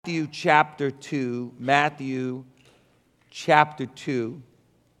Matthew chapter 2,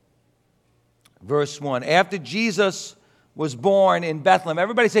 verse 1. After Jesus was born in Bethlehem,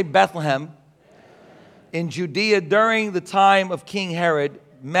 everybody say Bethlehem, in Judea during the time of King Herod,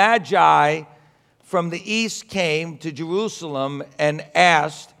 Magi from the east came to Jerusalem and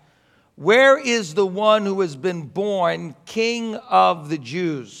asked, "Where is the one who has been born King of the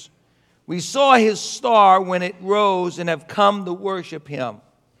Jews? We saw his star when it rose and have come to worship him."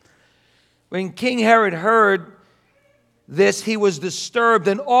 When King Herod heard this, he was disturbed,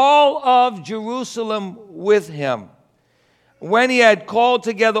 and all of Jerusalem with him. When he had called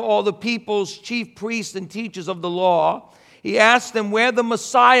together all the people's chief priests and teachers of the law, he asked them where the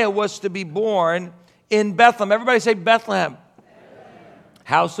Messiah was to be born in Bethlehem. Everybody say Bethlehem.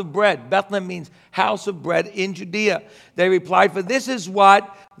 House of bread. Bethlehem means house of bread in Judea. They replied, "For this is what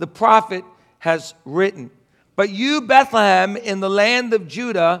the prophet has written. But you, Bethlehem, in the land of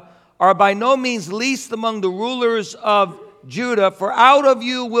Judah, are by no means least among the rulers of Judah, for out of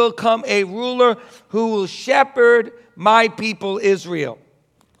you will come a ruler who will shepherd my people Israel."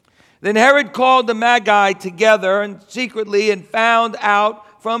 Then Herod called the Magi together and secretly and found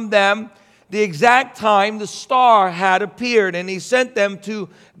out from them the exact time the star had appeared. And he sent them to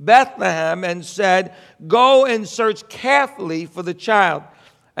Bethlehem and said, "Go and search carefully for the child.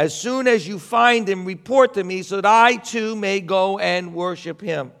 As soon as you find him, report to me so that I too may go and worship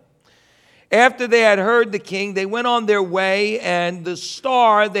him." After they had heard the king, they went on their way, and the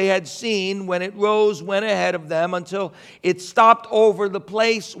star they had seen when it rose went ahead of them until it stopped over the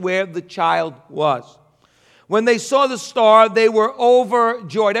place where the child was. When they saw the star, they were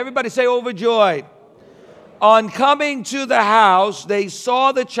overjoyed. Everybody say overjoyed. On coming to the house, they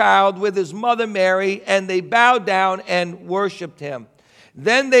saw the child with his mother Mary, and they bowed down and worshiped him.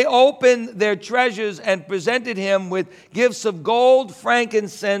 Then they opened their treasures and presented him with gifts of gold,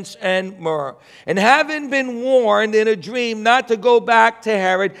 frankincense, and myrrh. And having been warned in a dream not to go back to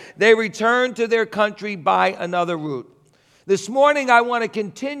Herod, they returned to their country by another route. This morning I want to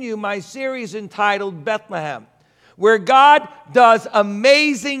continue my series entitled Bethlehem, where God does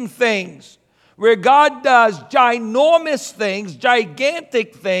amazing things, where God does ginormous things,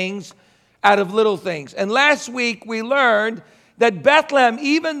 gigantic things out of little things. And last week we learned that Bethlehem,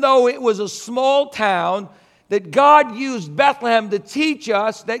 even though it was a small town, that God used Bethlehem to teach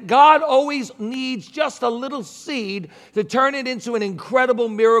us that God always needs just a little seed to turn it into an incredible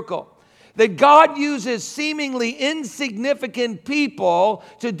miracle. That God uses seemingly insignificant people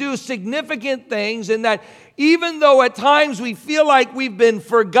to do significant things, and that even though at times we feel like we've been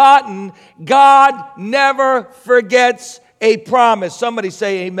forgotten, God never forgets a promise. Somebody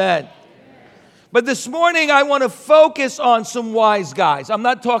say amen. But this morning, I want to focus on some wise guys. I'm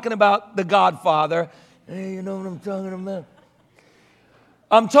not talking about The Godfather. Hey, you know what I'm talking about?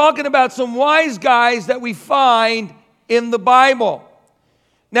 I'm talking about some wise guys that we find in the Bible.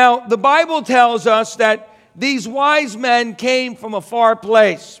 Now, the Bible tells us that these wise men came from a far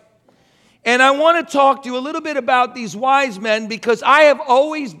place. And I want to talk to you a little bit about these wise men because I have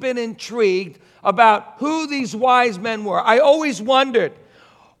always been intrigued about who these wise men were. I always wondered,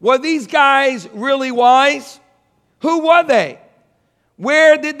 were these guys really wise? Who were they?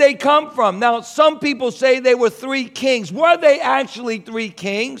 Where did they come from? Now, some people say they were three kings. Were they actually three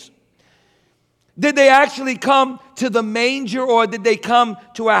kings? Did they actually come to the manger, or did they come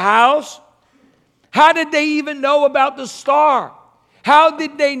to a house? How did they even know about the star? How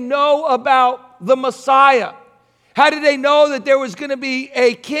did they know about the Messiah? How did they know that there was going to be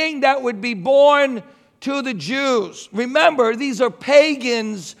a king that would be born to the Jews? Remember, these are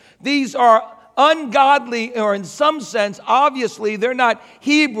pagans. These are ungodly, or in some sense, obviously, they're not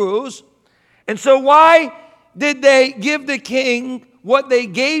Hebrews. And so why did they give the king what they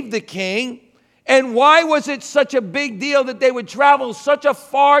gave the king? And why was it such a big deal that they would travel such a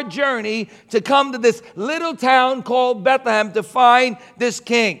far journey to come to this little town called Bethlehem to find this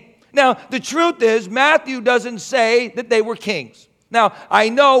king? Now, the truth is, Matthew doesn't say that they were kings. Now, I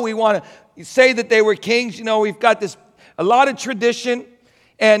know we want to say that they were kings. You know, we've got a lot of tradition,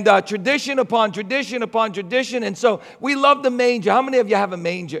 and tradition upon tradition upon tradition. And so we love the manger. How many of you have a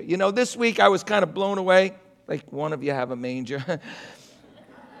manger? You know, this week I was kind of blown away. Like one of you have a manger.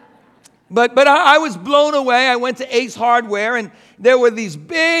 But I was blown away. I went to Ace Hardware, and there were these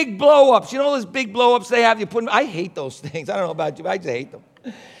big blow-ups. You know those big blow-ups they have? I hate those things. I don't know about you, but I just hate them.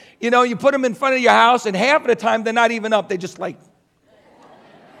 You know, you put them in front of your house, and half of the time they're not even up. They're just like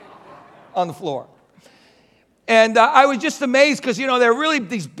on the floor. And I was just amazed because, you know,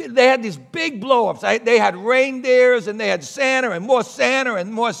 they had these big blow-ups. They had reindeers, and they had Santa, and more Santa,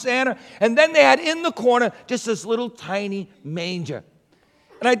 and more Santa. And then they had in the corner just this little tiny manger.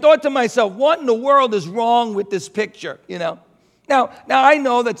 And I thought to myself, what in the world is wrong with this picture, Now I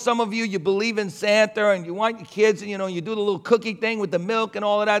know that some of you believe in Santa and you want your kids, and, you do the little cookie thing with the milk and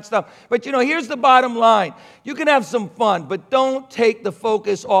all of that stuff. But, here's the bottom line. You can have some fun, but don't take the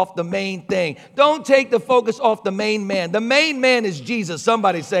focus off the main thing. Don't take the focus off the main man. The main man is Jesus.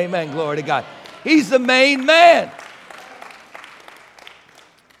 Somebody say amen, glory to God. He's the main man.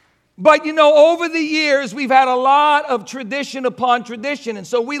 But, over the years, we've had a lot of tradition upon tradition. And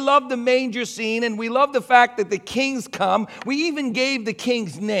so we love the manger scene, and we love the fact that the kings come. We even gave the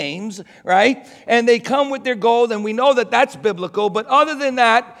kings names, right? And they come with their gold, and we know that that's biblical. But other than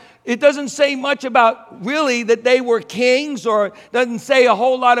that, it doesn't say much about really that they were kings, or doesn't say a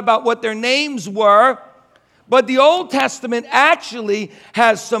whole lot about what their names were. But the Old Testament actually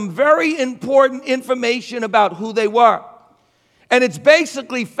has some very important information about who they were. And it's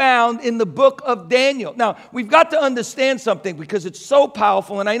basically found in the book of Daniel. Now, we've got to understand something because it's so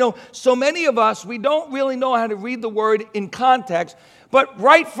powerful. And I know so many of us, we don't really know how to read the word in context. But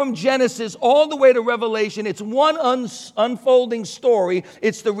right from Genesis all the way to Revelation, it's one unfolding story.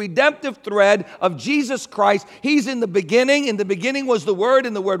 It's the redemptive thread of Jesus Christ. He's in the beginning. In the beginning was the Word,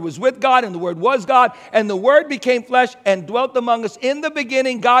 and the Word was with God, and the Word was God. And the Word became flesh and dwelt among us. In the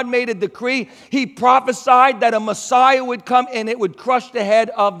beginning, God made a decree. He prophesied that a Messiah would come, and it would crush the head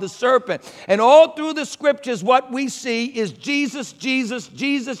of the serpent. And all through the Scriptures, what we see is Jesus, Jesus,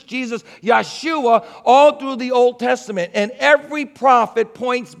 Jesus, Jesus, Yeshua, all through the Old Testament. And every prophet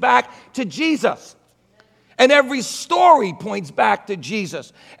points back to Jesus. And every story points back to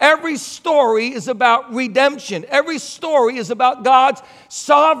Jesus. Every story is about redemption. Every story is about God's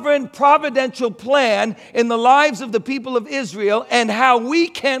sovereign providential plan in the lives of the people of Israel, and how we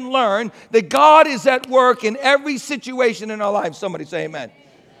can learn that God is at work in every situation in our lives. Somebody say amen.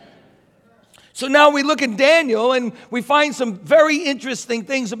 So now we look at Daniel, and we find some very interesting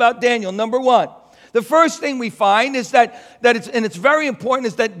things about Daniel. Number one, the first thing we find is that it's very important,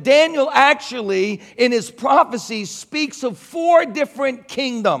 is that Daniel actually, in his prophecy, speaks of 4 different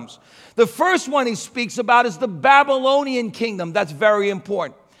kingdoms. The first one he speaks about is the Babylonian kingdom. That's very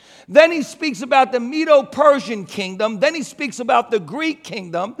important. Then he speaks about the Medo-Persian kingdom. Then he speaks about the Greek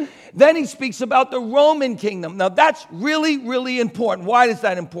kingdom. Then he speaks about the Roman kingdom. Now that's really, really important. Why is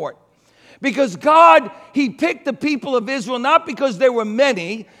that important? Because God, he picked the people of Israel not because there were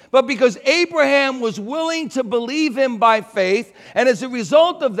many, but because Abraham was willing to believe him by faith. And as a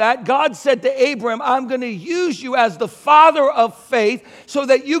result of that, God said to Abraham, I'm going to use you as the father of faith so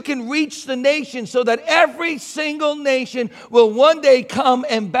that you can reach the nation, so that every single nation will one day come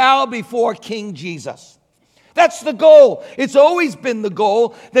and bow before King Jesus. That's the goal. It's always been the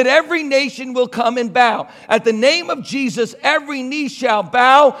goal that every nation will come and bow. At the name of Jesus, every knee shall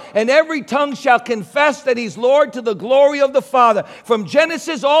bow and every tongue shall confess that he's Lord, to the glory of the Father. From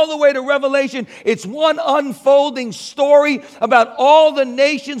Genesis all the way to Revelation, it's one unfolding story about all the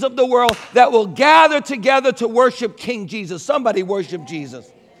nations of the world that will gather together to worship King Jesus. Somebody worship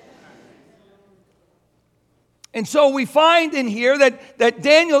Jesus. And so we find in here that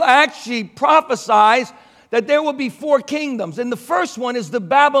Daniel actually prophesies that there will be 4 kingdoms. And the first one is the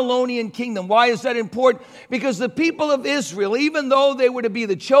Babylonian kingdom. Why is that important? Because the people of Israel, even though they were to be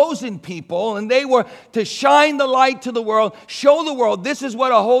the chosen people and they were to shine the light to the world, show the world this is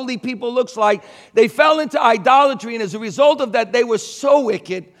what a holy people looks like, they fell into idolatry. And as a result of that, they were so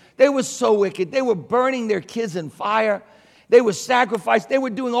wicked. They were burning their kids in fire. They were sacrificed. They were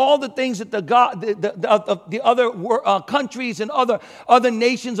doing all the things that the other countries and other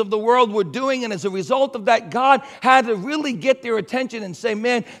nations of the world were doing. And as a result of that, God had to really get their attention and say,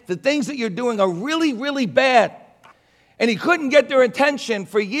 man, the things that you're doing are really, really bad. And he couldn't get their attention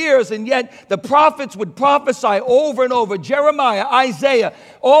for years, and yet the prophets would prophesy over and over. Jeremiah, Isaiah,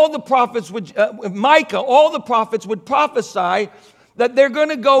 all the prophets would, Micah, all the prophets would prophesy that they're going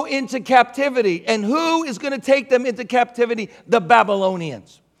to go into captivity. And who is going to take them into captivity? The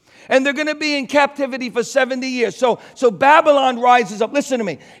Babylonians. And they're going to be in captivity for 70 years. So Babylon rises up. Listen to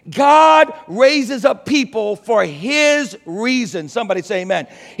me. God raises up people for his reason. Somebody say amen.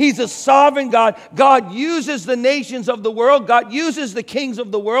 He's a sovereign God. God uses the nations of the world. God uses the kings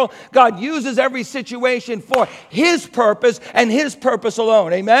of the world. God uses every situation for his purpose and his purpose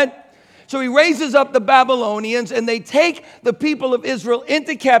alone. Amen. So he raises up the Babylonians, and they take the people of Israel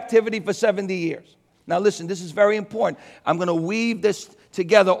into captivity for 70 years. Now listen, this is very important. I'm going to weave this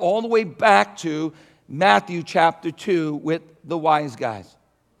together all the way back to Matthew chapter 2 with the wise guys.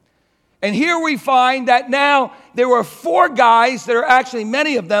 And here we find that now there were 4 guys, there are actually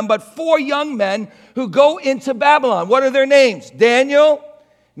many of them, but 4 young men who go into Babylon. What are their names? Daniel,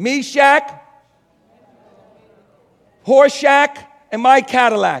 Meshach, Hoshak, and my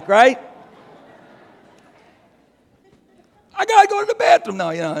Cadillac, right? I got to go to the bathroom. No,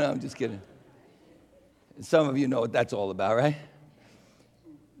 I'm just kidding. Some of you know what that's all about, right?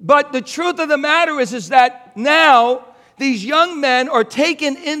 But the truth of the matter is that now these young men are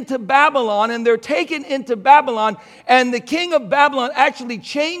taken into Babylon, and they're taken into Babylon, and the king of Babylon actually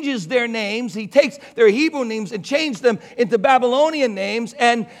changes their names. He takes their Hebrew names and changes them into Babylonian names,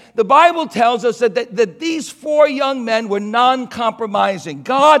 and the Bible tells us that these 4 young men were non-compromising.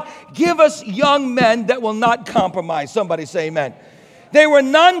 God, give us young men that will not compromise. Somebody say amen. They were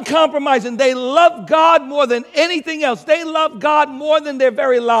non-compromising. They loved God more than anything else. They loved God more than their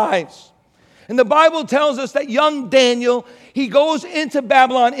very lives. And the Bible tells us that young Daniel, he goes into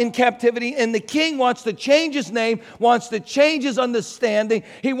Babylon in captivity, and the king wants to change his name, wants to change his understanding.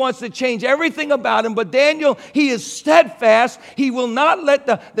 He wants to change everything about him. But Daniel, he is steadfast. He will not let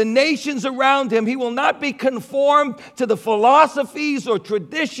the nations around him, he will not be conformed to the philosophies or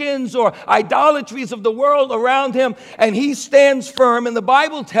traditions or idolatries of the world around him. And he stands firm. And the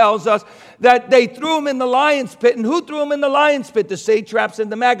Bible tells us that they threw him in the lion's pit. And who threw him in the lion's pit? The satraps and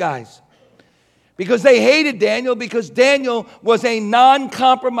the magi's. Because they hated Daniel, because Daniel was a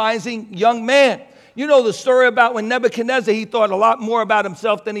non-compromising young man. You know the story about when Nebuchadnezzar, he thought a lot more about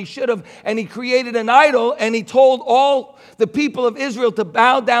himself than he should have, and he created an idol, and he told all the people of Israel to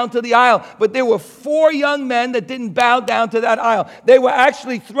bow down to the idol. But there were 4 young men that didn't bow down to that idol. They were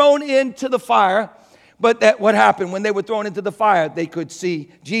actually thrown into the fire. But what happened? When they were thrown into the fire, they could see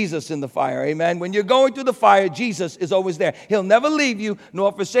Jesus in the fire. Amen. When you're going through the fire, Jesus is always there. He'll never leave you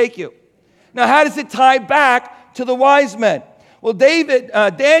nor forsake you. Now, how does it tie back to the wise men? Well,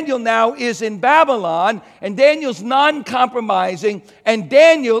 Daniel now is in Babylon, and Daniel's non-compromising, and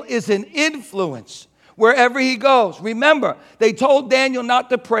Daniel is an influence wherever he goes. Remember, they told Daniel not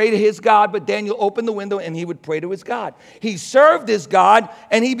to pray to his God, but Daniel opened the window and he would pray to his God. He served his God,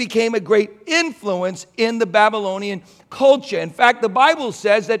 and he became a great influence in the Babylonian culture. In fact, the Bible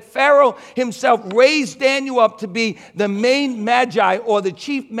says that Pharaoh himself raised Daniel up to be the main magi, or the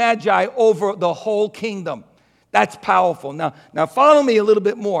chief magi, over the whole kingdom. That's powerful. Now follow me a little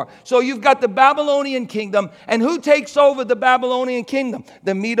bit more. So you've got the Babylonian kingdom, and who takes over the Babylonian kingdom?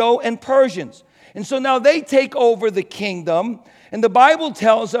 The Medo and Persians. And so now they take over the kingdom, and the Bible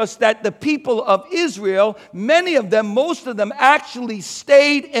tells us that the people of Israel, many of them, most of them, actually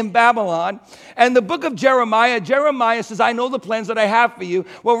stayed in Babylon. And the book of Jeremiah says, I know the plans that I have for you.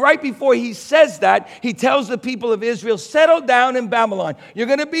 Well, right before he says that, he tells the people of Israel, settle down in Babylon. You're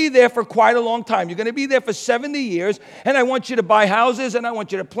going to be there for quite a long time. You're going to be there for 70 years, and I want you to buy houses, and I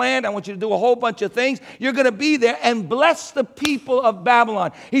want you to plant, I want you to do a whole bunch of things. You're going to be there and bless the people of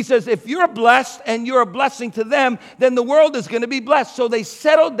Babylon. He says, if you're blessed and you're a blessing to them, then the world is going to be blessed. So they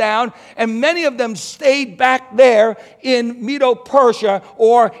settled down, and many of them stayed back there in Medo-Persia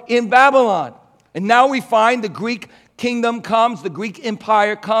or in Babylon. And now we find the Greek kingdom comes, the Greek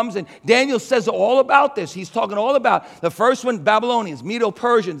empire comes, and Daniel says all about this. He's talking all about the first one, Babylonians,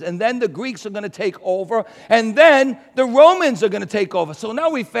 Medo-Persians, and then the Greeks are going to take over, and then the Romans are going to take over. So now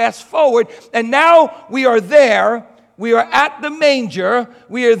we fast forward, and now we are there. We are at the manger.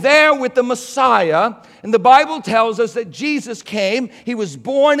 We are there with the Messiah. And the Bible tells us that Jesus came. He was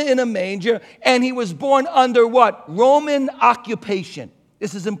born in a manger. And he was born under what? Roman occupation.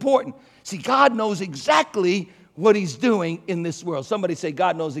 This is important. See, God knows exactly what he's doing in this world. Somebody say,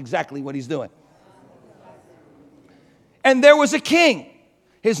 God knows exactly what he's doing. And there was a king.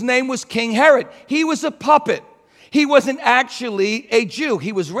 His name was King Herod. He was a puppet. He wasn't actually a Jew.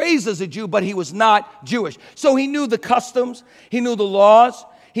 He was raised as a Jew, but he was not Jewish. So he knew the customs, he knew the laws,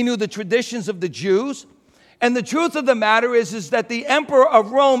 he knew the traditions of the Jews. And the truth of the matter is that the emperor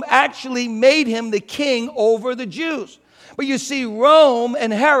of Rome actually made him the king over the Jews. But you see, Rome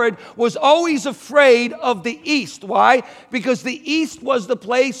and Herod was always afraid of the East. Why? Because the East was the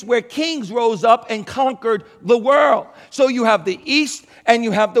place where kings rose up and conquered the world. So you have the East and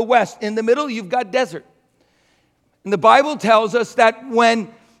you have the West. In the middle, you've got desert. And the Bible tells us that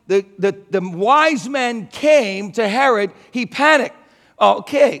when the wise men came to Herod, he panicked.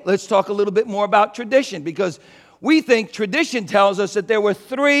 Okay, let's talk a little bit more about tradition, because we think tradition tells us that there were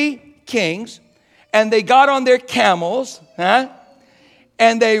 3 kings, and they got on their camels, and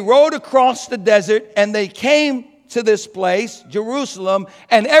they rode across the desert, and they came to this place, Jerusalem,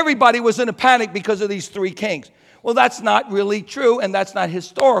 and everybody was in a panic because of these 3 kings. Well, that's not really true, and that's not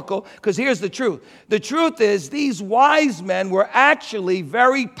historical, because here's the truth. The truth is these wise men were actually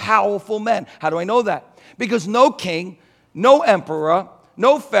very powerful men. How do I know that? Because no king, no emperor,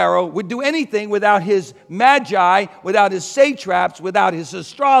 no pharaoh would do anything without his magi, without his satraps, without his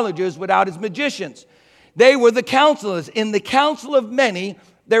astrologers, without his magicians. They were the counselors. In the council of many,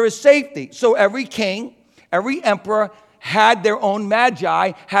 there is safety. So every king, every emperor had their own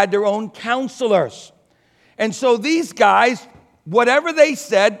magi, had their own counselors. And so these guys, whatever they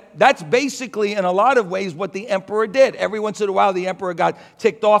said, that's basically in a lot of ways what the emperor did. Every once in a while, the emperor got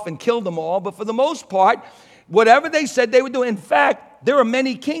ticked off and killed them all. But for the most part, whatever they said, they would do. In fact, there are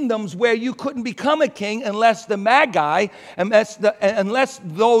many kingdoms where you couldn't become a king unless the magi, unless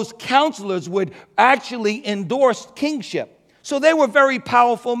those counselors would actually endorse kingship. So they were very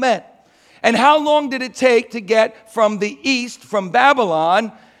powerful men. And how long did it take to get from the east, from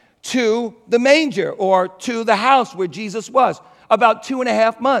Babylon, to the manger or to the house where Jesus was? About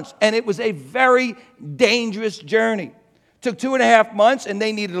 2.5 months. And it was a very dangerous journey. Took 2.5 months, and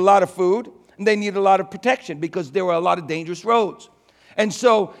they needed a lot of food, and they needed a lot of protection because there were a lot of dangerous roads. And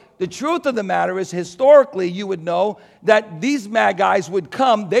so the truth of the matter is, historically, you would know that these magi's would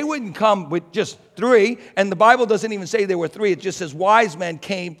come. They wouldn't come with just 3, and the Bible doesn't even say there were 3. It just says wise men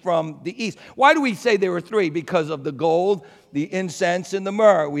came from the east. Why do we say there were 3? Because of the gold, the incense, and the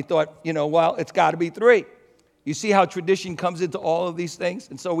myrrh. We thought, well, it's got to be 3. You see how tradition comes into all of these things?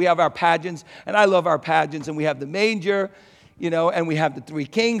 And so we have our pageants, and I love our pageants, and we have the manger, and we have the 3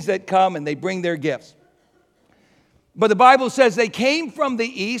 kings that come, and they bring their gifts. But the Bible says they came from the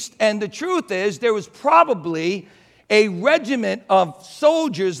east, and the truth is there was probably a regiment of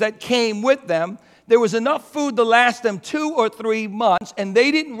soldiers that came with them. There was enough food to last them 2 or 3 months, and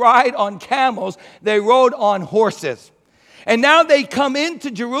they didn't ride on camels. They rode on horses. And now they come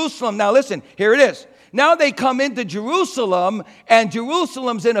into Jerusalem. Now listen, here it is. Now they come into Jerusalem, and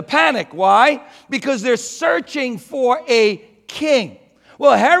Jerusalem's in a panic. Why? Because they're searching for a king.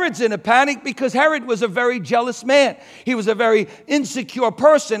 Well, Herod's in a panic because Herod was a very jealous man. He was a very insecure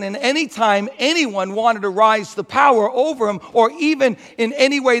person, and anytime anyone wanted to rise to power over him, or even in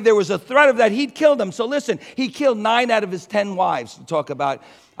any way there was a threat of that, he'd kill them. So listen, he killed 9 out of his 10 wives. Talk about,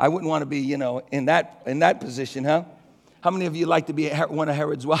 I wouldn't want to be, in that position, huh? How many of you like to be one of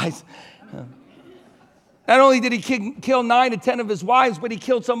Herod's wives? Not only did he kill 9 to 10 of his wives, but he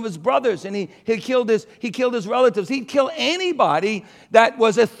killed some of his brothers, and he killed his relatives. He'd kill anybody that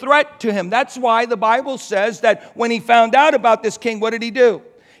was a threat to him. That's why the Bible says that when he found out about this king, what did he do?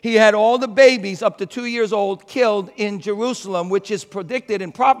 He had all the babies up to 2 years old killed in Jerusalem, which is predicted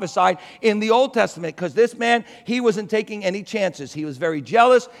and prophesied in the Old Testament, because this man, he wasn't taking any chances. He was very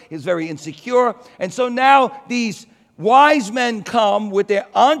jealous. He was very insecure. And so now these wise men come with their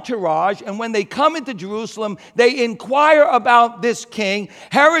entourage, and when they come into Jerusalem, they inquire about this king.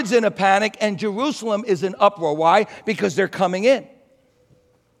 Herod's in a panic, and Jerusalem is in uproar. Why? Because they're coming in.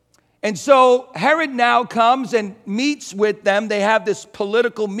 And so Herod now comes and meets with them. They have this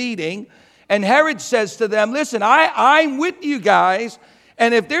political meeting, and Herod says to them, listen, I'm with you guys,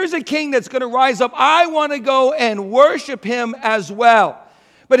 and if there's a king that's going to rise up, I want to go and worship him as well.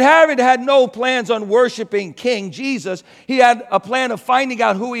 But Herod had no plans on worshiping King Jesus. He had a plan of finding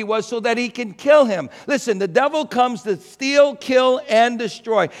out who he was so that he can kill him. Listen, the devil comes to steal, kill, and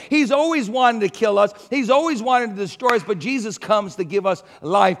destroy. He's always wanted to kill us. He's always wanted to destroy us. But Jesus comes to give us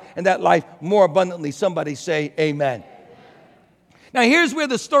life, and that life more abundantly. Somebody say amen. Now here's where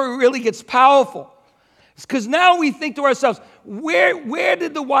the story really gets powerful. Because now we think to ourselves, where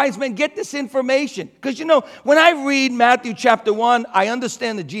did the wise men get this information? Because, when I read Matthew chapter 1, I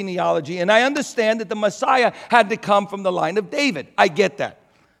understand the genealogy, and I understand that the Messiah had to come from the line of David. I get that.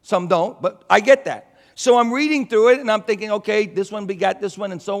 Some don't, but I get that. So I'm reading through it, and I'm thinking, okay, this one begat this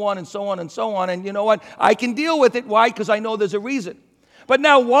one, and so on, and so on, and so on. And you know what? I can deal with it. Why? Because I know there's a reason. But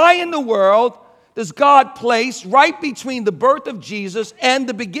now, why in the world does God place right between the birth of Jesus and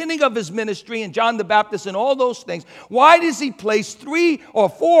the beginning of his ministry and John the Baptist and all those things? Why does he place 3 or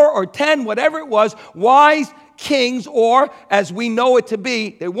 4 or 10, whatever it was, wise kings, or as we know it to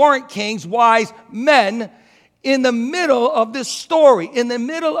be, they weren't kings, wise men, in the middle of this story, in the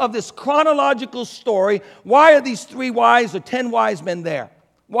middle of this chronological story? Why are these 3 wise or 10 wise men there?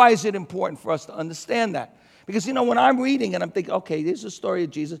 Why is it important for us to understand that? Because, when I'm reading and I'm thinking, okay, this is the story of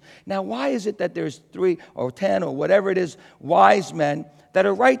Jesus. Now, why is it that there's 3 or 10 or whatever it is, wise men that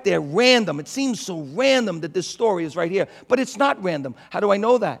are right there, random? It seems so random that this story is right here. But it's not random. How do I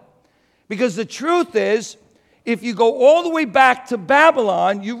know that? Because the truth is, if you go all the way back to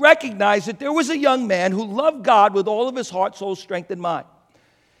Babylon, you recognize that there was a young man who loved God with all of his heart, soul, strength, and mind.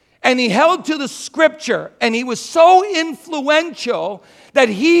 And he held to the scripture, and he was so influential that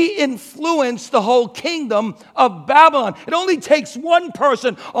he influenced the whole kingdom of Babylon. It only takes one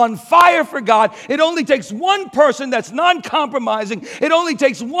person on fire for God. It only takes one person that's non-compromising. It only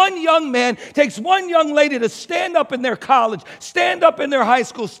takes one young man, takes one young lady to stand up in their college, stand up in their high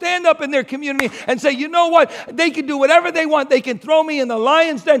school, stand up in their community and say, you know what? They can do whatever they want. They can throw me in the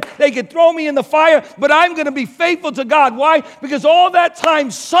lion's den. They can throw me in the fire, but I'm going to be faithful to God. Why? Because all that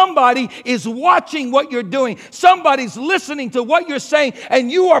time somebody is watching what you're doing. Somebody's listening to what you're saying,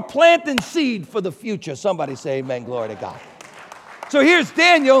 and you are planting seed for the future. Somebody say amen, glory to God. So here's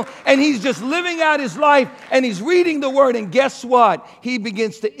Daniel, and he's just living out his life, and he's reading the word, and guess what? He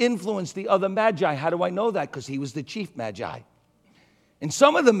begins to influence the other magi. How do I know that? Because he was the chief magi. And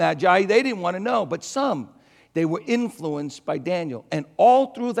some of the magi, they didn't want to know, but some, they were influenced by Daniel. And all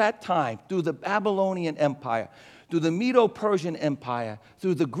through that time, through the Babylonian Empire, through the Medo-Persian Empire,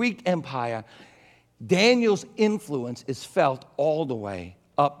 through the Greek Empire, Daniel's influence is felt all the way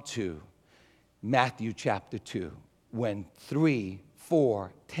up to Matthew chapter 2, when 3,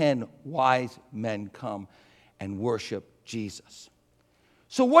 4, 10 wise men come and worship Jesus.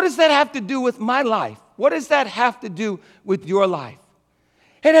 So what does that have to do with my life? What does that have to do with your life?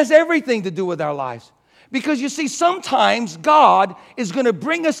 It has everything to do with our lives. Because you see, sometimes God is going to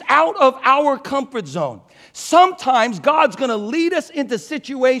bring us out of our comfort zone. Sometimes God's going to lead us into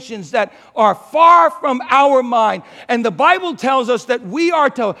situations that are far from our mind. And the Bible tells us that we are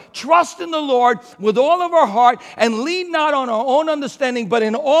to trust in the Lord with all of our heart and lean not on our own understanding, but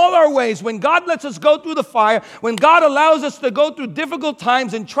in all our ways. When God lets us go through the fire, when God allows us to go through difficult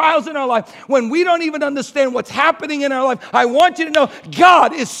times and trials in our life, when we don't even understand what's happening in our life, I want you to know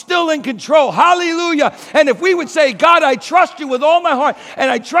God is still in control. Hallelujah. And if we would say, God, I trust you with all my heart, and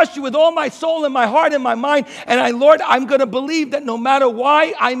I trust you with all my soul and my heart and my mind, and Lord, I'm going to believe that no matter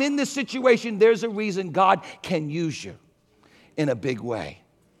why I'm in this situation, there's a reason God can use you in a big way.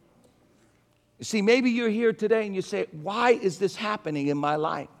 You see, maybe you're here today and you say, why is this happening in my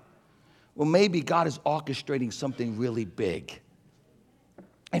life? Well, maybe God is orchestrating something really big.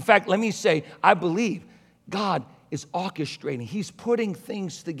 In fact, let me say, I believe God is orchestrating. He's putting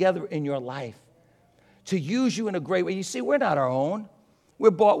things together in your life to use you in a great way. You see, we're not our own. We're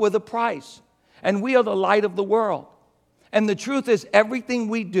bought with a price. And we are the light of the world. And the truth is, everything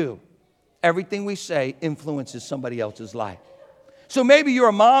we do, everything we say influences somebody else's life. So maybe you're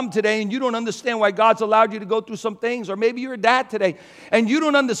a mom today and you don't understand why God's allowed you to go through some things. Or maybe you're a dad today and you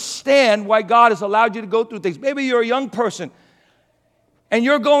don't understand why God has allowed you to go through things. Maybe you're a young person and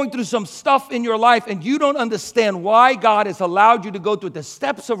you're going through some stuff in your life and you don't understand why God has allowed you to go through it. The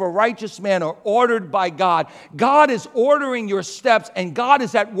steps of a righteous man are ordered by God. God is ordering your steps and God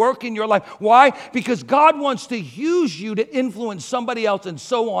is at work in your life. Why? Because God wants to use you to influence somebody else, and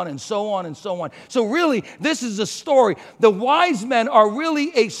so on and so on and so on. So really, this is a story. The wise men are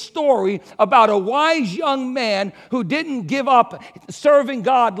really a story about a wise young man who didn't give up serving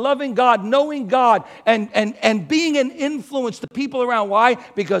God, loving God, knowing God, and being an influence to people around. Why?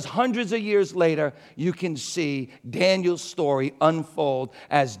 Because hundreds of years later, you can see Daniel's story unfold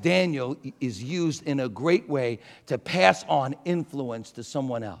as Daniel is used in a great way to pass on influence to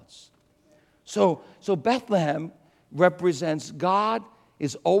someone else. So Bethlehem represents God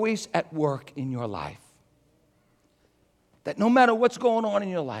is always at work in your life. That no matter what's going on in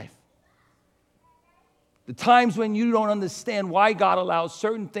your life, the times when you don't understand why God allows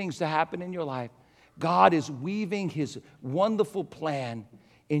certain things to happen in your life, God is weaving his wonderful plan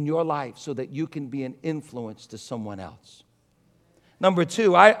in your life so that you can be an influence to someone else. Number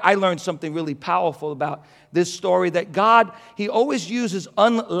two, I learned something really powerful about this story, that God, he always uses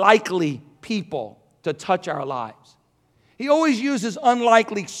unlikely people to touch our lives. He always uses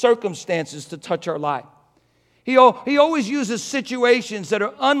unlikely circumstances to touch our life. He always uses situations that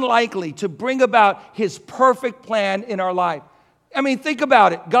are unlikely to bring about his perfect plan in our life. I mean, think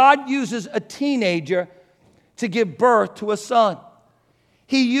about it. God uses a teenager to give birth to a son.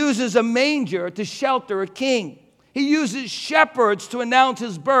 He uses a manger to shelter a king. He uses shepherds to announce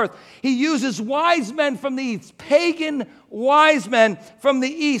his birth. He uses wise men from the east, pagan wise men from the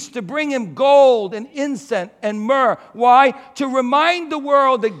east, to bring him gold and incense and myrrh. Why? To remind the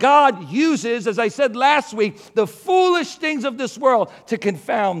world that God uses, as I said last week, the foolish things of this world to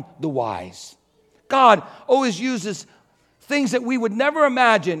confound the wise. God always uses things that we would never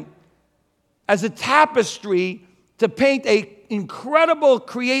imagine as a tapestry to create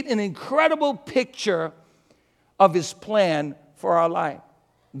an incredible picture of his plan for our life.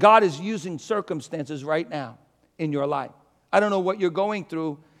 God is using circumstances right now in your life. I don't know what you're going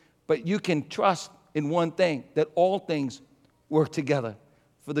through, but you can trust in one thing, that all things work together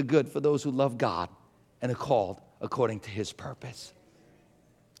for the good for those who love God and are called according to his purpose.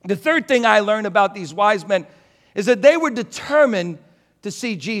 The third thing I learned about these wise men is that they were determined to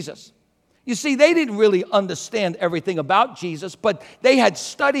see Jesus. You see, they didn't really understand everything about Jesus, but they had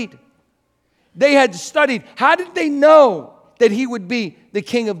studied. They had studied. How did they know that he would be the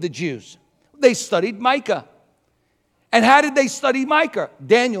King of the Jews? They studied Micah. And how did they study Micah?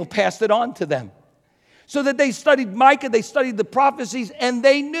 Daniel passed it on to them. So that they studied Micah, they studied the prophecies, and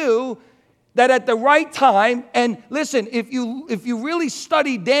they knew that at the right time, and listen, if you really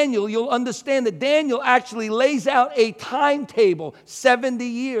study Daniel, you'll understand that Daniel actually lays out a timetable, 70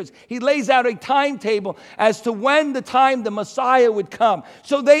 years. He lays out a timetable as to when the time the Messiah would come.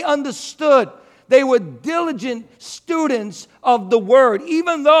 So they understood. They were diligent students of the Word.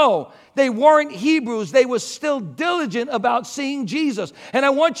 Even though they weren't Hebrews, they were still diligent about seeing Jesus. And I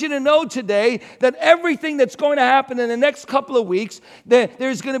want you to know today that everything that's going to happen in the next couple of weeks,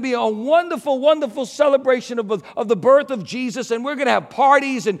 there's going to be a wonderful, wonderful celebration of the birth of Jesus. And we're going to have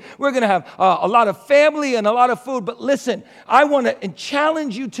parties, and we're going to have a lot of family and a lot of food. But listen, I want to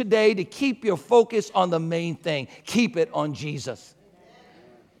challenge you today to keep your focus on the main thing. Keep it on Jesus.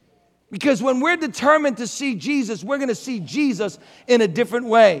 Because when we're determined to see Jesus, we're going to see Jesus in a different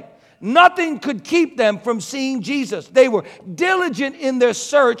way. Nothing could keep them from seeing Jesus. They were diligent in their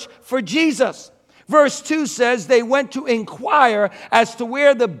search for Jesus. Verse 2 says they went to inquire as to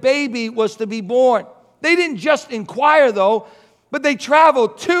where the baby was to be born. They didn't just inquire, though, but they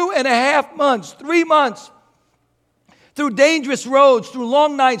traveled 2.5 months, 3 months, through dangerous roads, through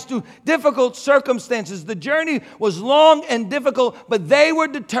long nights, through difficult circumstances. The journey was long and difficult, but they were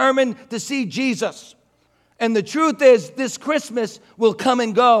determined to see Jesus. And the truth is, this Christmas will come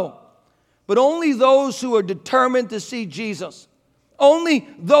and go. But only those who are determined to see Jesus, only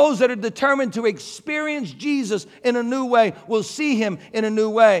those that are determined to experience Jesus in a new way will see him in a new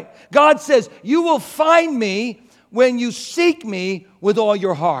way. God says, you will find me when you seek me with all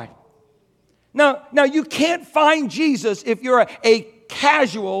your heart. Now you can't find Jesus if you're a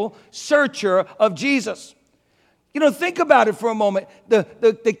casual searcher of Jesus. You know, think about it for a moment.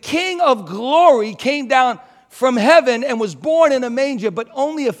 The King of glory came down from heaven and was born in a manger, but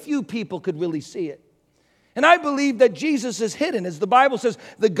only a few people could really see it. And I believe that Jesus is hidden. As the Bible says,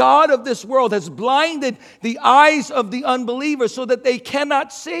 the God of this world has blinded the eyes of the unbelievers so that they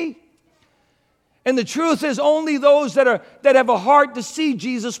cannot see. And the truth is, only those that have a heart to see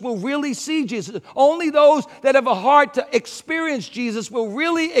Jesus will really see Jesus. Only those that have a heart to experience Jesus will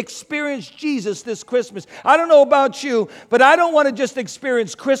really experience Jesus this Christmas. I don't know about you, but I don't want to just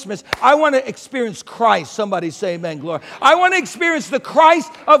experience Christmas. I want to experience Christ. Somebody say amen, glory. I want to experience the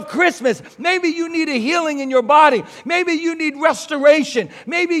Christ of Christmas. Maybe you need a healing in your body. Maybe you need restoration.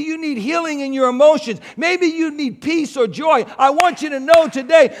 Maybe you need healing in your emotions. Maybe you need peace or joy. I want you to know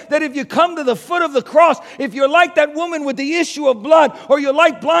today that if you come to the foot of the cross, if you're like that woman with the issue of blood, or you're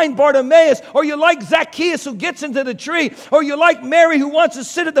like blind Bartimaeus, or you're like Zacchaeus who gets into the tree, or you're like Mary who wants to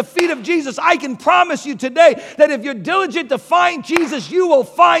sit at the feet of Jesus, I can promise you today that if you're diligent to find Jesus, you will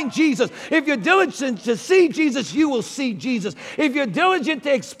find Jesus. If you're diligent to see Jesus, you will see Jesus. If you're diligent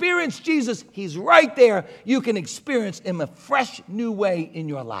to experience Jesus, he's right there. You can experience him a fresh new way in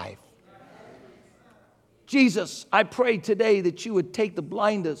your life. Jesus, I pray today that you would take the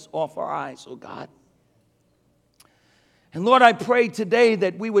blinders off our eyes, oh God. And Lord, I pray today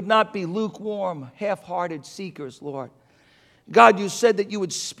that we would not be lukewarm, half-hearted seekers, Lord. God, you said that you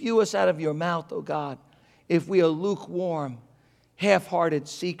would spew us out of your mouth, oh God, if we are lukewarm, half-hearted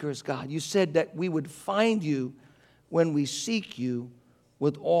seekers, God. You said that we would find you when we seek you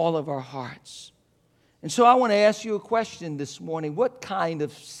with all of our hearts. And so I want to ask you a question this morning. What kind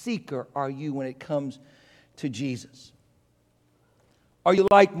of seeker are you when it comes to Jesus? Are you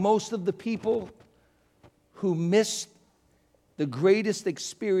like most of the people who missed the greatest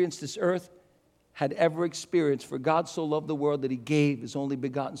experience this earth had ever experienced? For God so loved the world that he gave his only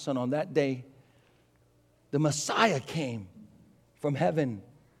begotten Son. On that day, the Messiah came from heaven,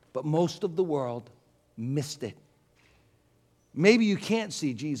 but most of the world missed it. Maybe you can't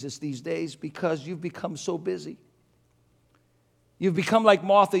see Jesus these days because you've become so busy. You've become like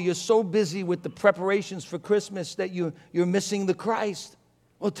Martha. You're so busy with the preparations for Christmas that you're missing the Christ.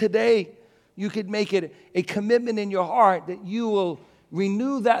 Well, today, you could make it a commitment in your heart that you will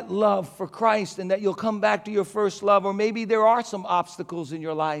renew that love for Christ and that you'll come back to your first love. Or maybe there are some obstacles in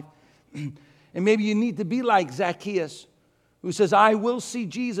your life. And maybe you need to be like Zacchaeus, who says, I will see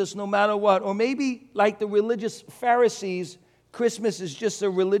Jesus no matter what. Or maybe like the religious Pharisees, Christmas is just a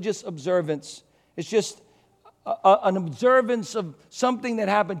religious observance. It's just an observance of something that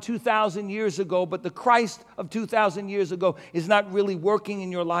happened 2,000 years ago, but the Christ of 2,000 years ago is not really working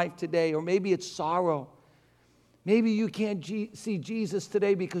in your life today. Or maybe it's sorrow. Maybe you can't see Jesus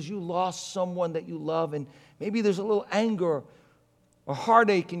today because you lost someone that you love, and maybe there's a little anger or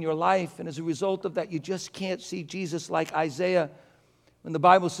heartache in your life, and as a result of that, you just can't see Jesus. Like Isaiah, when the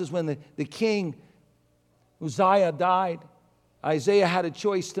Bible says when the king Uzziah died, Isaiah had a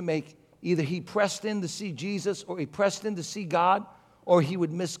choice to make. Either he pressed in to see Jesus, or he pressed in to see God, or he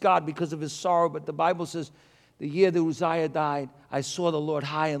would miss God because of his sorrow. But the Bible says, the year that Uzziah died, I saw the Lord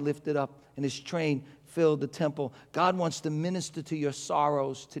high and lifted up, and his train filled the temple. God wants to minister to your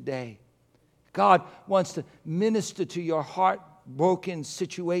sorrows today. God wants to minister to your heartbroken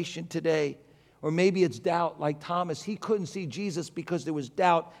situation today. Or maybe it's doubt, like Thomas. He couldn't see Jesus because there was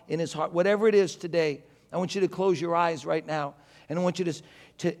doubt in his heart. Whatever it is today, I want you to close your eyes right now. And I want you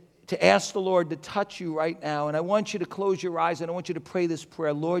to ask the Lord to touch you right now. And I want you to close your eyes, and I want you to pray this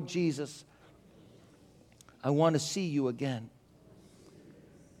prayer. Lord Jesus, I want to see you again.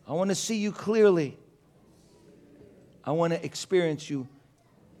 I want to see you clearly. I want to experience you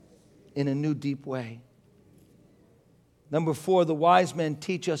in a new, deep way. Number 4, the wise men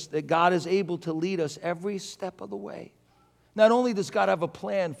teach us that God is able to lead us every step of the way. Not only does God have a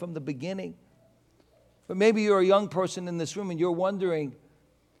plan from the beginning, but maybe you're a young person in this room and you're wondering,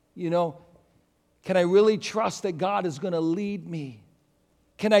 can I really trust that God is going to lead me?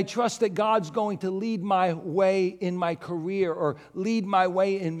 Can I trust that God's going to lead my way in my career or lead my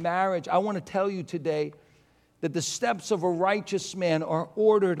way in marriage? I want to tell you today that the steps of a righteous man are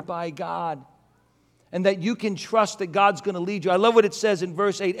ordered by God, and that you can trust that God's going to lead you. I love what it says in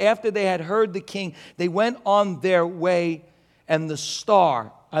verse 8. After they had heard the king, they went on their way, and the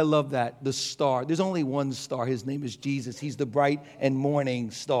star, I love that, the star. There's only one star. His name is Jesus. He's the bright and morning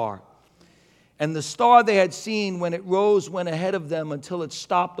star. And the star they had seen when it rose went ahead of them until it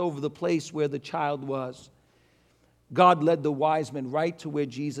stopped over the place where the child was. God led the wise men right to where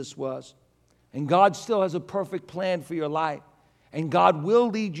Jesus was. And God still has a perfect plan for your life. And God will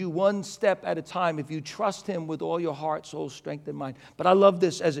lead you one step at a time if you trust Him with all your heart, soul, strength, and mind. But I love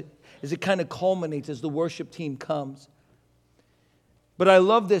this as it kind of culminates as the worship team comes. But I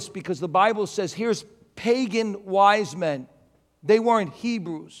love this because the Bible says here's pagan wise men. They weren't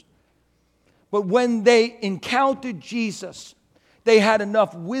Hebrews. But when they encountered Jesus, they had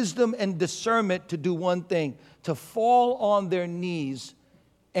enough wisdom and discernment to do one thing, to fall on their knees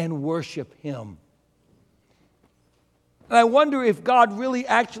and worship Him. And I wonder if God really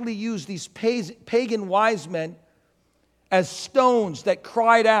actually used these pagan wise men as stones that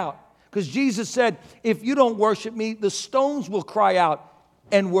cried out. Because Jesus said, if you don't worship me, the stones will cry out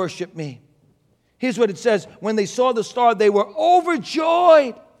and worship me. Here's what it says. When they saw the star, they were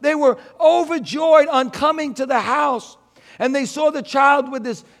overjoyed. They were overjoyed on coming to the house. And they saw the child with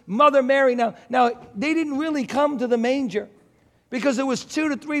his mother Mary. Now, they didn't really come to the manger, because it was 2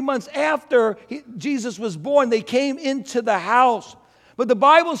 to 3 months after Jesus was born, they came into the house. But the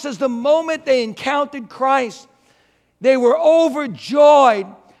Bible says the moment they encountered Christ, they were overjoyed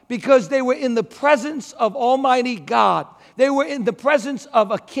because they were in the presence of Almighty God. They were in the presence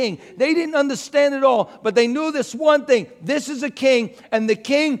of a king. They didn't understand it all, but they knew this one thing. This is a king, and the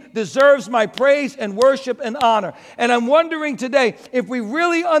king deserves my praise and worship and honor. And I'm wondering today if we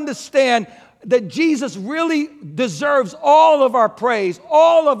really understand that Jesus really deserves all of our praise,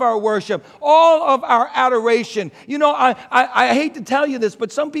 all of our worship, all of our adoration. I hate to tell you this,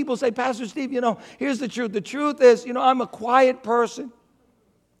 but some people say, Pastor Steve, here's the truth. The truth is, I'm a quiet person.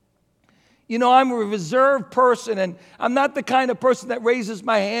 I'm a reserved person, and I'm not the kind of person that raises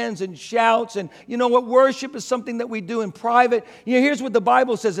my hands and shouts. And you know what? Worship is something that we do in private. Here's what the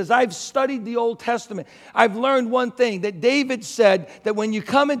Bible says. As I've studied the Old Testament, I've learned one thing, that David said that when you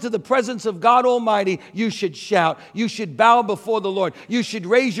come into the presence of God Almighty, you should shout. You should bow before the Lord. You should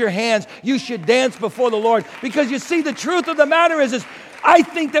raise your hands. You should dance before the Lord. Because you see, the truth of the matter is I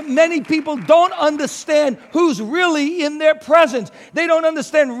think that many people don't understand who's really in their presence. They don't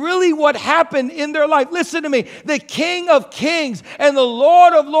understand really what happened in their life. Listen to me. The King of Kings and the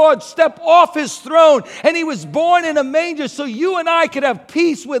Lord of Lords stepped off His throne, and He was born in a manger so you and I could have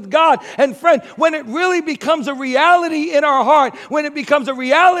peace with God. And friend, when it really becomes a reality in our heart, when it becomes a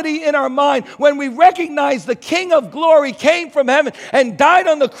reality in our mind, when we recognize the King of Glory came from heaven and died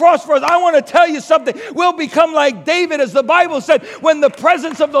on the cross for us, I want to tell you something. We'll become like David, as the Bible said, when the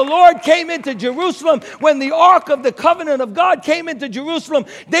presence of the Lord came into Jerusalem, when the Ark of the Covenant of God came into Jerusalem,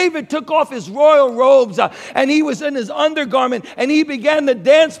 David took off his royal robes and he was in his undergarment and he began to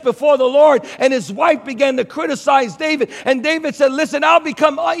dance before the Lord, and his wife began to criticize David. And David said, listen, I'll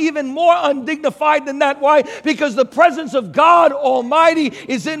become even more undignified than that. Why? Because the presence of God Almighty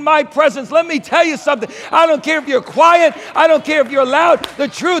is in my presence. Let me tell you something. I don't care if you're quiet. I don't care if you're loud. The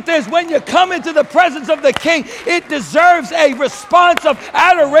truth is, when you come into the presence of the King, it deserves a response of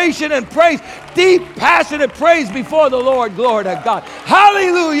adoration and praise. Deep, passionate praise before the Lord. Glory to God.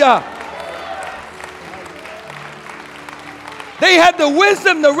 Hallelujah. They had the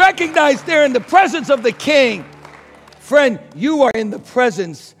wisdom to recognize they're in the presence of the King. Friend, you are in the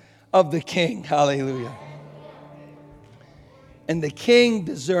presence of the King. Hallelujah. And the King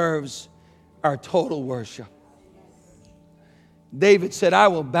deserves our total worship. David said, I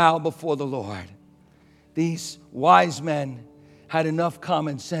will bow before the Lord. These wise men had enough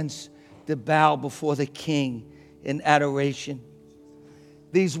common sense to bow before the King in adoration.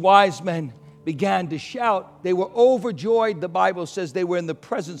 These wise men began to shout. They were overjoyed. The Bible says they were in the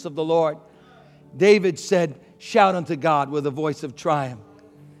presence of the Lord. David said, shout unto God with a voice of triumph.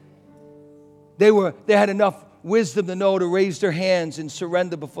 They had enough wisdom to know to raise their hands and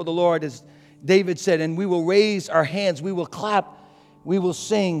surrender before the Lord, as David said, and we will raise our hands, we will clap, we will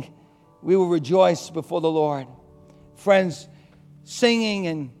sing, we will rejoice before the Lord. Friends,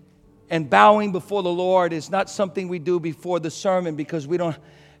 singing and bowing before the Lord is not something we do before the sermon because we don't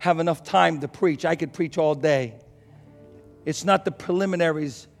have enough time to preach. I could preach all day. It's not the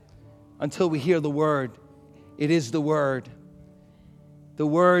preliminaries until we hear the word. It is the word. The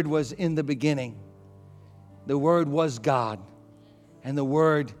word was in the beginning. The word was God. And the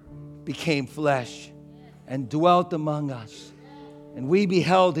word became flesh and dwelt among us. And we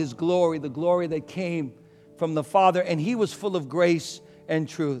beheld his glory, the glory that came from the Father. And he was full of grace and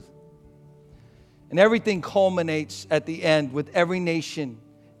truth. And everything culminates at the end with every nation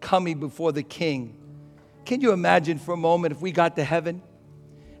coming before the King. Can you imagine for a moment if we got to heaven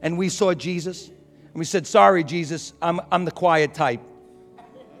and we saw Jesus and we said, sorry, Jesus, I'm the quiet type.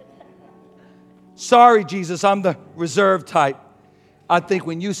 Sorry, Jesus, I'm the reserved type. I think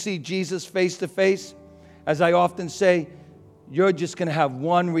when you see Jesus face to face, as I often say, you're just going to have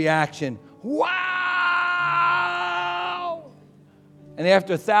one reaction. Wow! And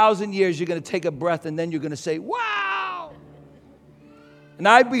after 1,000 years, you're going to take a breath and then you're going to say, wow! And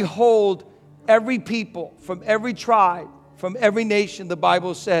I behold every people from every tribe, from every nation, the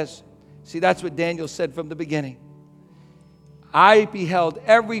Bible says. See, that's what Daniel said from the beginning. I beheld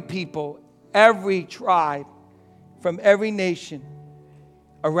every people, every tribe, from every nation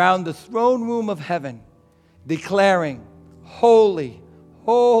around the throne room of heaven, declaring, holy,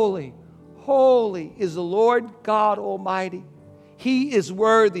 holy, holy is the Lord God Almighty. He is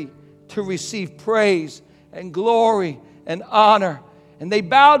worthy to receive praise and glory and honor. And they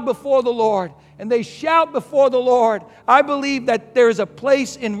bowed before the Lord and they shout before the Lord. I believe that there is a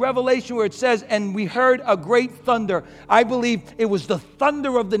place in Revelation where it says, and we heard a great thunder. I believe it was the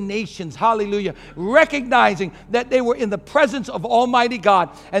thunder of the nations, hallelujah, recognizing that they were in the presence of Almighty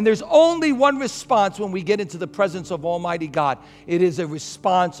God. And there's only one response when we get into the presence of Almighty God. It is a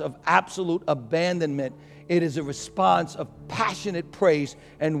response of absolute abandonment. It is a response of passionate praise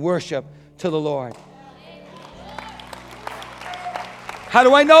and worship to the Lord. How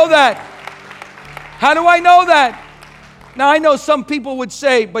do I know that? How do I know that? Now, I know some people would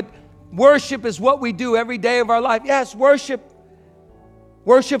say, but worship is what we do every day of our life. Yes, worship.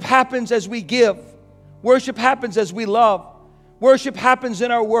 Worship happens as we give. Worship happens as we love. Worship happens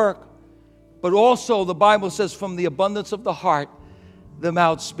in our work. But also, the Bible says, from the abundance of the heart, the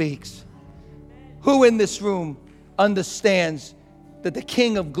mouth speaks. Who in this room understands that the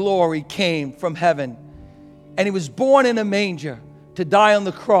King of glory came from heaven and he was born in a manger to die on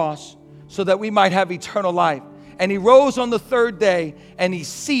the cross so that we might have eternal life? And he rose on the third day and he's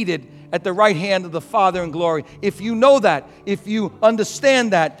seated at the right hand of the Father in glory. If you know that, if you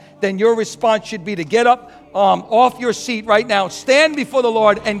understand that, then your response should be to get up off your seat right now, stand before the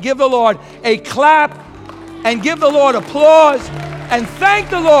Lord and give the Lord a clap and give the Lord applause and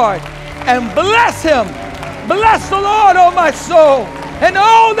thank the Lord and bless him. Bless the Lord, oh my soul, and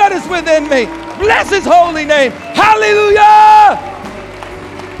all that is within me. Bless his holy name. Hallelujah.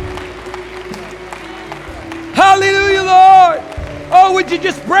 Hallelujah, Lord. Oh, would you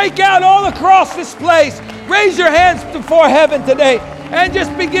just break out all across this place? Raise your hands before heaven today and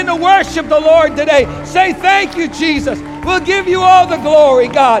just begin to worship the Lord today. Say, thank you, Jesus. We'll give you all the glory,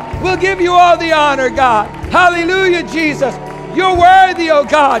 God. We'll give you all the honor, God. Hallelujah, Jesus. You're worthy, oh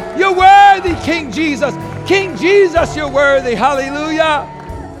God. You're worthy, King Jesus. King Jesus, you're worthy. Hallelujah.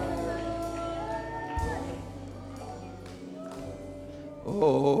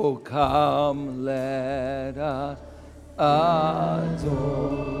 Oh, come, let us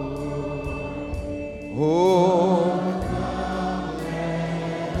adore. Oh, come,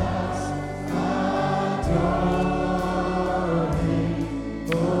 let us adore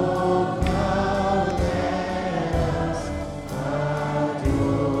Him. Oh, come, let us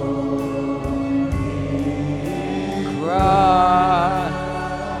adore Him. Christ.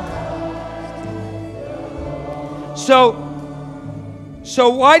 So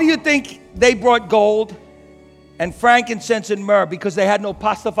why do you think they brought gold and frankincense and myrrh? Because they had no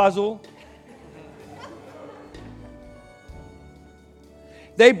pasta fazool?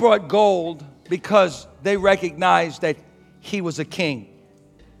 They brought gold because they recognized that he was a king.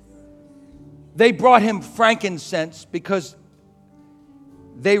 They brought him frankincense because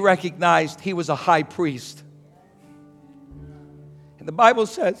they recognized he was a high priest. And the Bible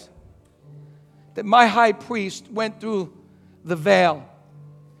says that my high priest went through the veil,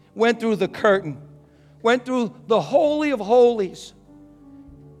 went through the curtain, went through the Holy of Holies.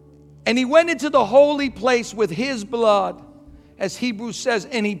 And he went into the holy place with his blood, as Hebrews says,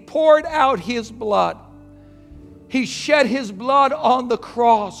 and he poured out his blood. He shed his blood on the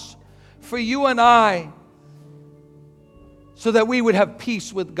cross for you and I, so that we would have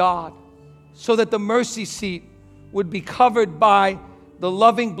peace with God, so that the mercy seat would be covered by the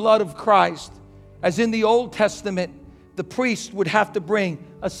loving blood of Christ. As in the Old Testament, the priest would have to bring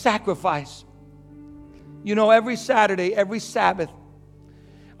a sacrifice. You know, every Saturday, every Sabbath,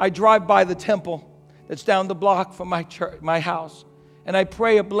 I drive by the temple that's down the block from my church, my house, and I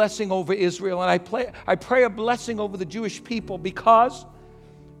pray a blessing over Israel, and I pray a blessing over the Jewish people, because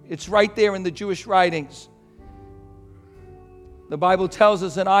it's right there in the Jewish writings. The Bible tells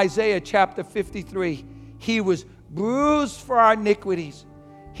us in Isaiah chapter 53, he was bruised for our iniquities.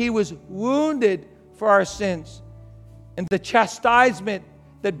 He was wounded for our sins. And the chastisement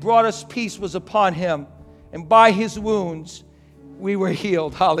that brought us peace was upon him. And by his wounds, we were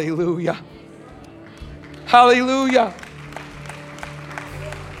healed. Hallelujah. Hallelujah.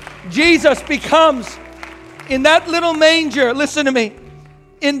 Jesus becomes, in that little manger, listen to me,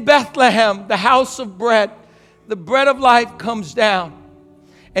 in Bethlehem, the house of bread, the bread of life comes down.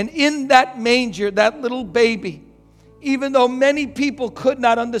 And in that manger, that little baby, even though many people could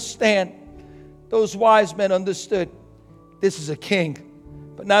not understand, those wise men understood. This is a king.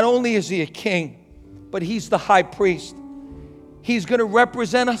 But not only is he a king, but he's the high priest. He's going to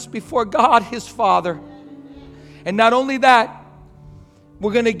represent us before God, his Father. And not only that,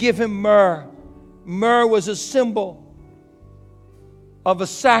 we're going to give him myrrh. Myrrh was a symbol of a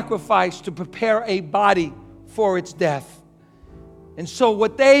sacrifice to prepare a body for its death. And so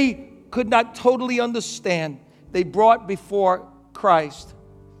what they could not totally understand, they brought before Christ,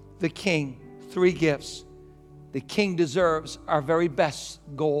 the King, 3 gifts. The King deserves our very best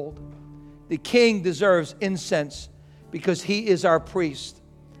gold. The King deserves incense, because he is our priest,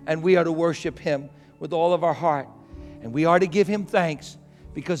 and we are to worship him with all of our heart. And we are to give him thanks,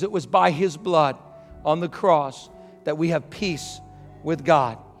 because it was by his blood on the cross that we have peace with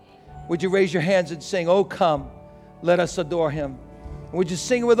God. Would you raise your hands and sing, "Oh, come, let us adore him"? Would you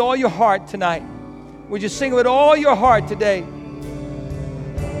sing it with all your heart tonight? Would you sing it with all your heart today?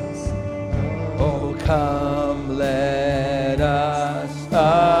 Oh, come, let us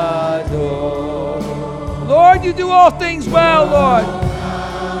adore. Lord, you do all things well, Lord.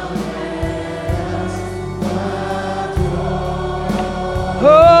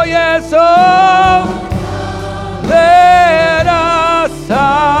 Oh, yes, oh, let us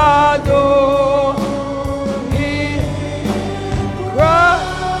adore Him,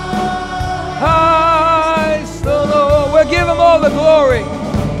 Christ the Lord. We'll give him all the glory.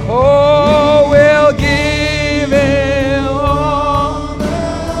 Oh, we'll give him all the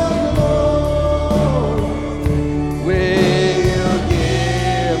glory. We'll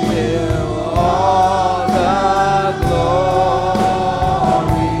give him all the glory.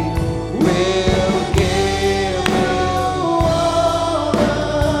 We'll give him all the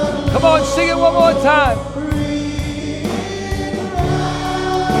glory. Come on, sing it one more time.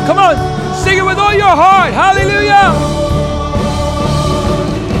 Come on, sing it with all your heart. Hallelujah.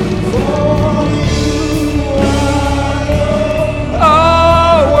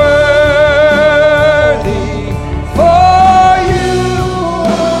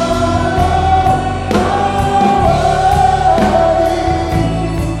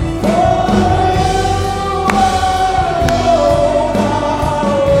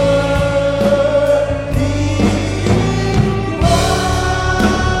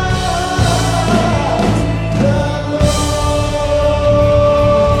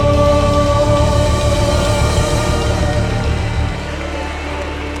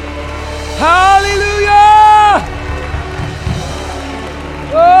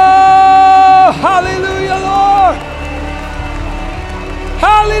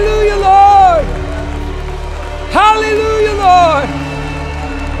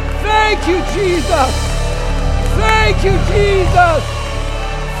 Thank you, Jesus. Thank you, Jesus.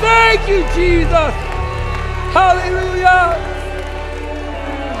 Thank you, Jesus. Hallelujah.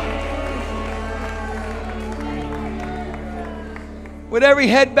 With every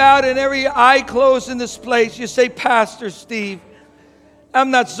head bowed and every eye closed in this place, you say, Pastor Steve,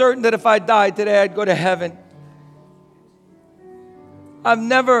 I'm not certain that if I died today, I'd go to heaven.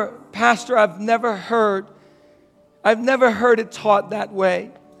 Pastor, I've never heard it taught that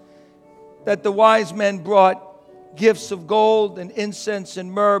way, that the wise men brought gifts of gold and incense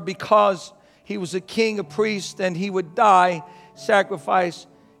and myrrh because he was a king, a priest, and he would die, sacrifice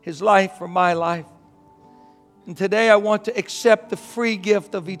his life for my life. And today I want to accept the free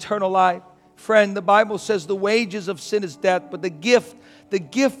gift of eternal life. Friend, the Bible says the wages of sin is death, but the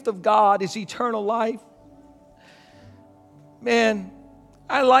gift of God is eternal life. Man,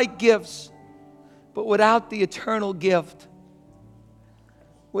 I like gifts, but without the eternal gift,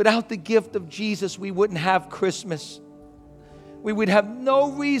 without the gift of Jesus, we wouldn't have Christmas. We would have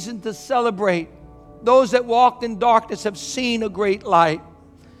no reason to celebrate. Those that walked in darkness have seen a great light.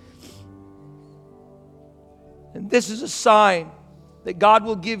 And this is a sign that God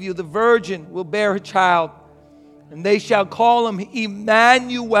will give you. The virgin will bear a child, and they shall call him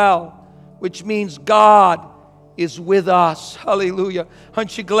Emmanuel, which means God is with us. Hallelujah.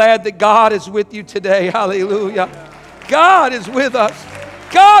 Aren't you glad that God is with you today? Hallelujah. God is with us.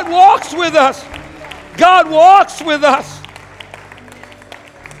 God walks with us. God walks with us.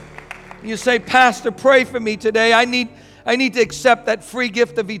 You say, Pastor, pray for me today. I need to accept that free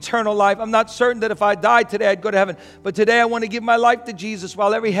gift of eternal life. I'm not certain that if I died today, I'd go to heaven. But today I want to give my life to Jesus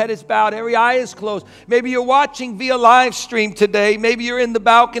while every head is bowed, every eye is closed. Maybe you're watching via live stream today. Maybe you're in the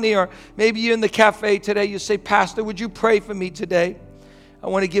balcony, or maybe you're in the cafe today. You say, Pastor, would you pray for me today? I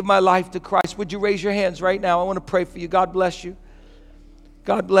want to give my life to Christ. Would you raise your hands right now? I want to pray for you. God bless you.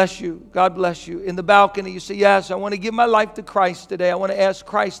 God bless you. God bless you. In the balcony, you say, yes, I want to give my life to Christ today. I want to ask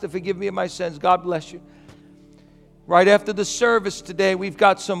Christ to forgive me of my sins. God bless you. Right after the service today, we've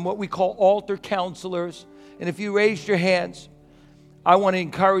got some what we call altar counselors. And if you raised your hands, I want to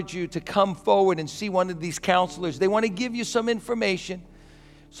encourage you to come forward and see one of these counselors. They want to give you some information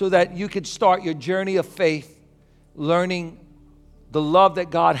so that you could start your journey of faith, learning the love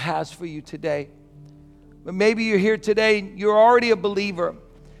that God has for you today. But maybe you're here today, you're already a believer,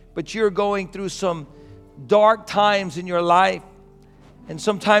 but you're going through some dark times in your life. And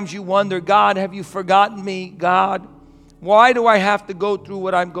sometimes you wonder, God, have you forgotten me? God, why do I have to go through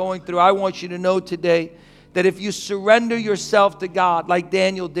what I'm going through? I want you to know today that if you surrender yourself to God, like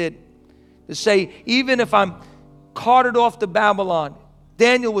Daniel did, to say, even if I'm carted off to Babylon,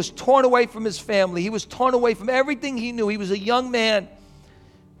 Daniel was torn away from his family. He was torn away from everything he knew. He was a young man.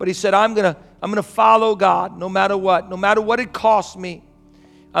 But he said, I'm gonna follow God no matter what it costs me.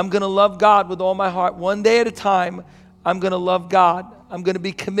 I'm going to love God with all my heart. One day at a time, I'm going to love God. I'm going to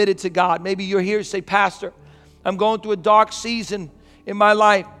be committed to God. Maybe you're here and say, Pastor, I'm going through a dark season in my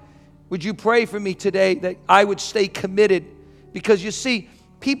life. Would you pray for me today that I would stay committed? Because you see,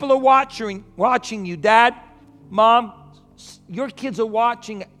 people are watching you. Dad, Mom, your kids are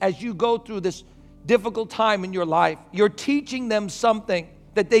watching as you go through this difficult time in your life. You're teaching them something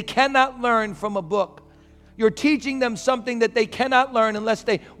that they cannot learn from a book. You're teaching them something that they cannot learn unless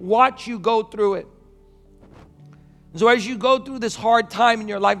they watch you go through it. So as you go through this hard time in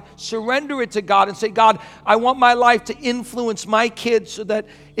your life, surrender it to God and say, God, I want my life to influence my kids so that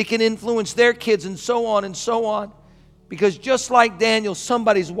it can influence their kids, and so on and so on. Because just like Daniel,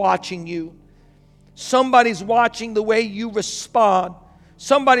 somebody's watching you. Somebody's watching the way you respond.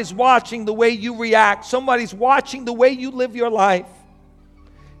 Somebody's watching the way you react. Somebody's watching the way you live your life.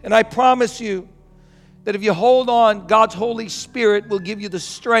 And I promise you that if you hold on, God's Holy Spirit will give you the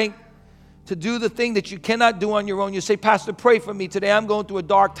strength to do the thing that you cannot do on your own. You say, Pastor, pray for me today. I'm going through a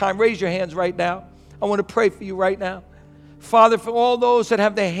dark time. Raise your hands right now. I want to pray for you right now. Father, for all those that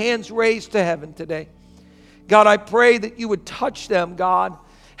have their hands raised to heaven today, God, I pray that you would touch them, God.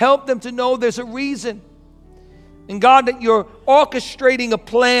 Help them to know there's a reason. And God, that you're orchestrating a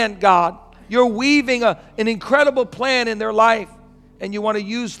plan, God. You're weaving an incredible plan in their life. And you want to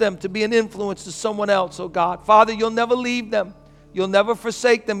use them to be an influence to someone else, oh God. Father, you'll never leave them. You'll never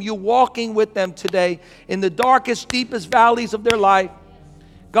forsake them. You're walking with them today in the darkest, deepest valleys of their life.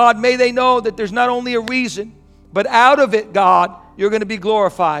 God, may they know that there's not only a reason, but out of it, God, you're going to be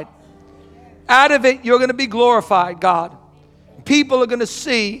glorified. Out of it, you're going to be glorified, God. People are going to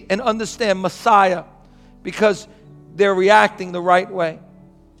see and understand Messiah because they're reacting the right way.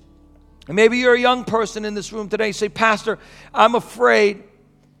 And maybe you're a young person in this room today. You say, Pastor, I'm afraid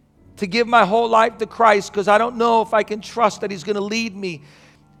to give my whole life to Christ because I don't know if I can trust that He's going to lead me.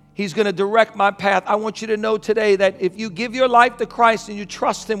 He's going to direct my path. I want you to know today that if you give your life to Christ and you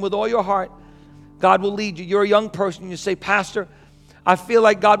trust Him with all your heart, God will lead you. You're a young person. You say, Pastor, I feel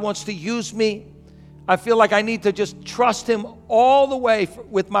like God wants to use me. I feel like I need to just trust Him all the way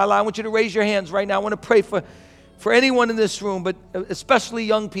with my life. I want you to raise your hands right now. I want to pray for anyone in this room, but especially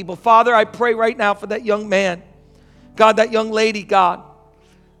young people. Father, I pray right now for that young man. God, that young lady, God.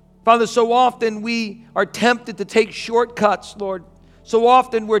 Father, so often we are tempted to take shortcuts, Lord. So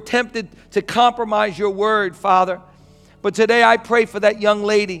often we're tempted to compromise your word, Father. But today I pray for that young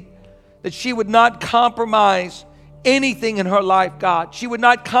lady, that she would not compromise anything in her life, God. She would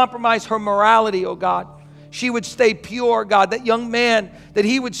not compromise her morality, oh God. She would stay pure, God. That young man, that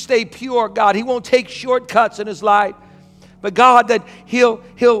he would stay pure, God. He won't take shortcuts in his life. But God, that he'll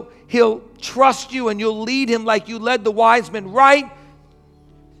trust you and you'll lead him like you led the wise men right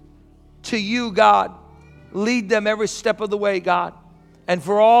to you, God. Lead them every step of the way, God. And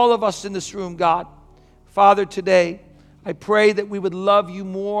for all of us in this room, God, Father, today, I pray that we would love you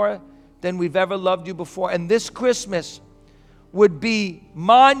more than we've ever loved you before. And this Christmas would be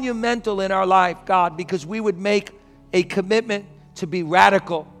monumental in our life, God, because we would make a commitment to be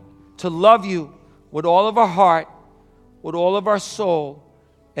radical, to love you with all of our heart, with all of our soul,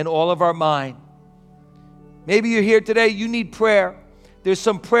 and all of our mind. Maybe you're here today, you need prayer. There's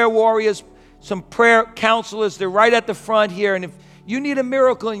some prayer warriors, some prayer counselors. They're right at the front here. And if you need a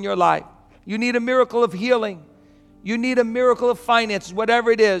miracle in your life, you need a miracle of healing, you need a miracle of finances,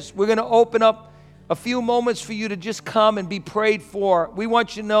 whatever it is, we're going to open up a few moments for you to just come and be prayed for. We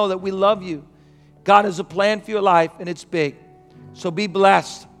want you to know that we love you. God has a plan for your life, and it's big. So be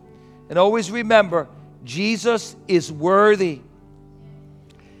blessed. And always remember, Jesus is worthy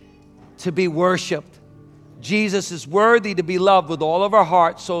to be worshiped. Jesus is worthy to be loved with all of our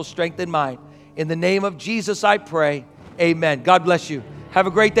heart, soul, strength, and mind. In the name of Jesus, I pray. Amen. God bless you. Have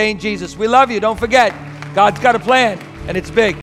a great day in Jesus. We love you. Don't forget, God's got a plan, and it's big.